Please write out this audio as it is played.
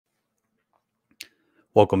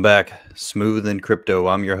Welcome back, Smooth and Crypto.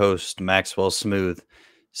 I'm your host, Maxwell Smooth.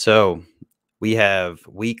 So, we have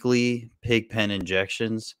weekly pig pen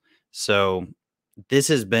injections. So, this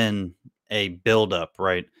has been a buildup,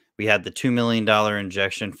 right? We had the $2 million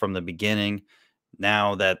injection from the beginning.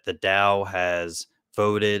 Now that the Dow has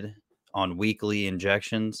voted on weekly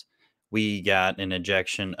injections, we got an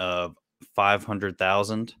injection of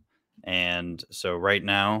 500,000. And so, right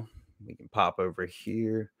now, we can pop over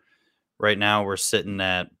here. Right now, we're sitting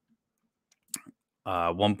at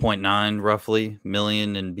 1.9 roughly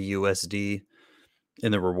million in BUSD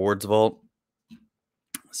in the rewards vault.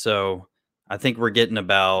 So I think we're getting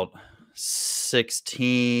about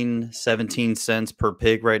 16, 17 cents per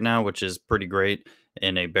pig right now, which is pretty great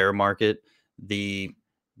in a bear market. The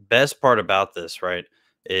best part about this, right,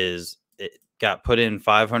 is it got put in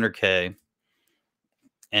 500K.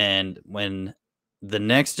 And when the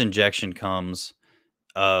next injection comes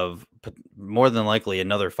of more than likely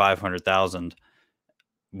another 500,000,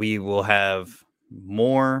 we will have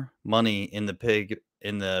more money in the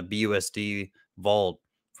BUSD vault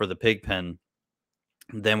for the pig pen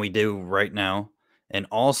than we do right now. And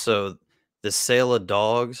also the sale of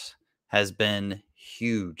dogs has been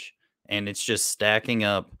huge, and it's just stacking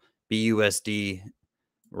up BUSD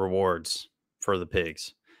rewards for the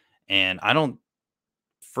pigs. And I don't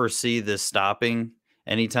foresee this stopping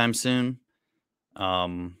anytime soon.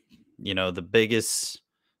 Um, the biggest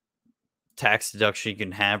tax deduction you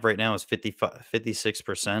can have right now is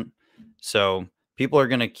 56%. So people are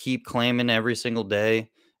going to keep claiming every single day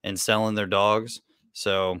and selling their dogs.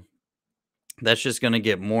 So that's just going to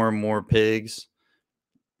get more and more pigs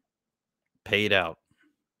paid out.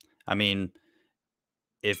 I mean,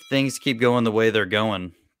 if things keep going the way they're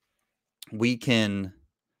going, we can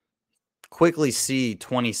quickly see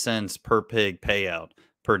 20 cents per pig payout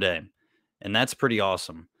per day. And that's pretty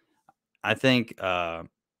awesome. I think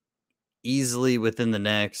easily within the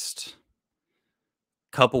next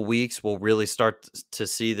couple weeks we'll really start to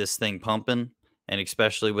see this thing pumping, and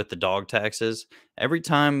especially with the dog taxes, every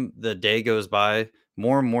time the day goes by,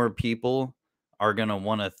 more and more people are going to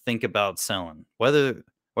want to think about selling, whether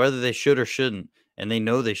they should or shouldn't, and they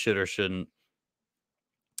know they should or shouldn't.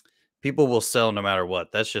 People will sell no matter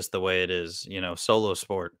what. That's just the way it is, solo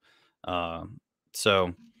sport. uh,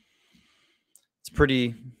 so it's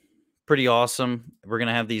pretty awesome. We're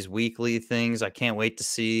gonna have these weekly things. I can't wait to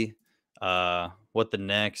see what the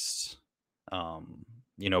next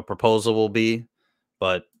proposal will be.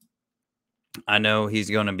 But I know he's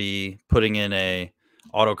going to be putting in a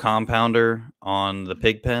auto compounder on the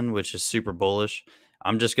pig pen, which is super bullish.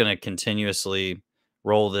 I'm just going to continuously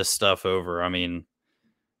roll this stuff over. I mean,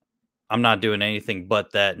 I'm not doing anything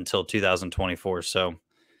but that until 2024. So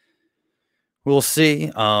we'll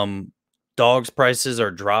see. Dogs prices are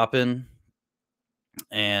dropping,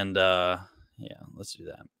 and yeah, let's do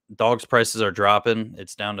that. Dogs prices are dropping.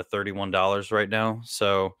 It's down to $31 right now.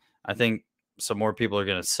 So I think some more people are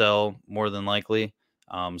going to sell more than likely.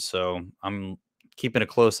 So I'm keeping a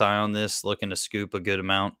close eye on this, looking to scoop a good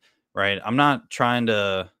amount. Right. I'm not trying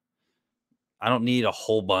to. I don't need a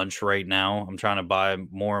whole bunch right now. I'm trying to buy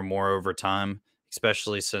more and more over time,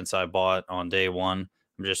 especially since I bought on day one.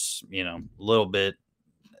 I'm just, a little bit.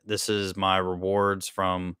 This is my rewards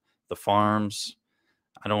from the farms.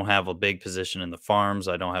 I don't have a big position in the farms.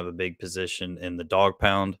 I don't have a big position in the dog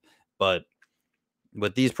pound. But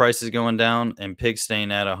with these prices going down and pigs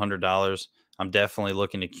staying at $100, I'm definitely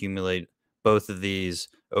looking to accumulate both of these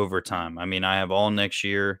over time. I mean, I have all next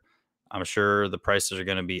year. I'm sure the prices are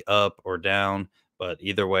going to be up or down, but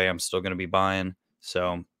either way, I'm still going to be buying.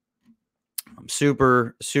 So I'm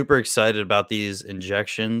super, super excited about these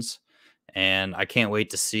injections, and I can't wait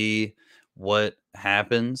to see what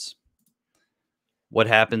happens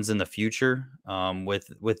in the future,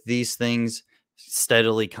 with these things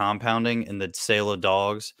steadily compounding in the sale of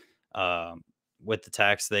dogs, um, with the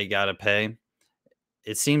tax they got to pay.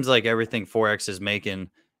 It seems like everything Forex is making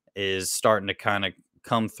is starting to kind of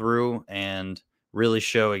come through and really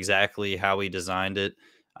show exactly how he designed it.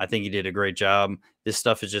 I think he did a great job. This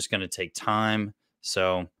stuff is just going to take time.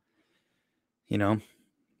 So, you know,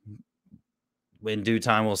 in due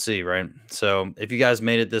time we'll see, right? So if you guys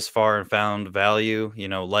made it this far and found value,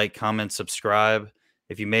 like, comment, subscribe.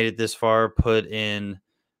 If you made it this far, put in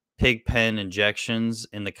pig pen injections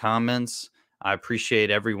in the comments. I appreciate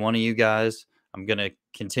every one of you guys. I'm going to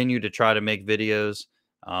continue to try to make videos.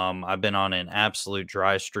 I've been on an absolute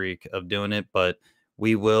dry streak of doing it, but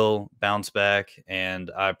we will bounce back,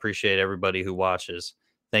 and I appreciate everybody who watches.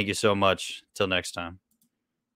 Thank you so much. Till next time.